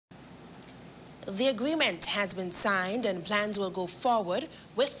The agreement has been signed and plans will go forward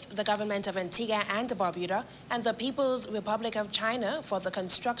with the government of Antigua and Barbuda and the People's Republic of China for the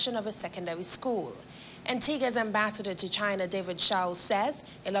construction of a secondary school. Antigua's ambassador to China, David Shaw, says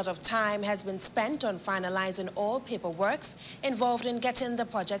a lot of time has been spent on finalizing all paperwork involved in getting the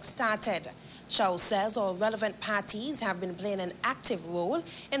project started. Shaw says all relevant parties have been playing an active role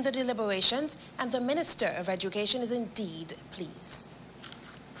in the deliberations, and the Minister of Education is indeed pleased.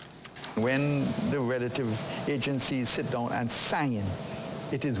 When the relative agencies sit down and sign,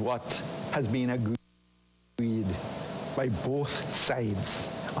 it is what has been agreed by both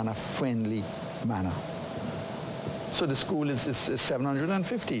sides on a friendly manner. So the school is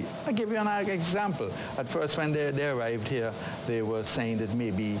 750. I'll give you an example. At first, when they arrived here, they were saying that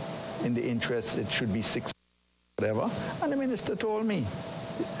maybe in the interest it should be 6, whatever. And the minister told me,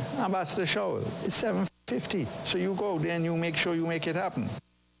 Ambassador Shaw, it's 750. So you go there and you make sure you make it happen.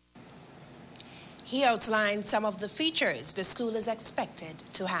 He outlined some of the features the school is expected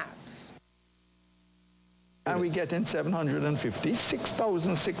to have. And we get in 750,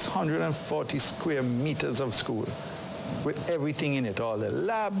 6,640 square meters of school with everything in it, all the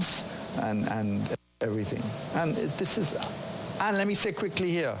labs and everything. And this is, and let me say quickly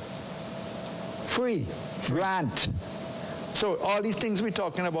here, free, grant. So all these things we're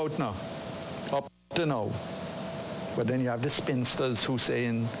talking about now, up to now. But then you have the spinsters who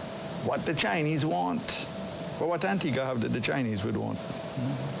saying what the Chinese want, or what Antigua have that the Chinese would want.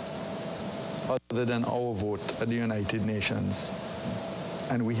 Other than our vote at the United Nations.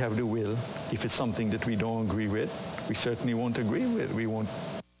 And we have the will. If it's something that we don't agree with, we certainly won't agree with. We won't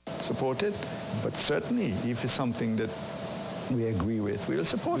support it. But certainly, if it's something that we agree with, we'll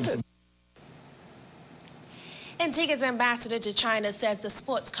support it. Antigua's ambassador to China says the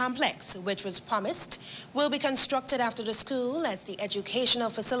sports complex, which was promised, will be constructed after the school as the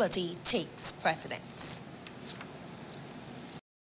educational facility takes precedence.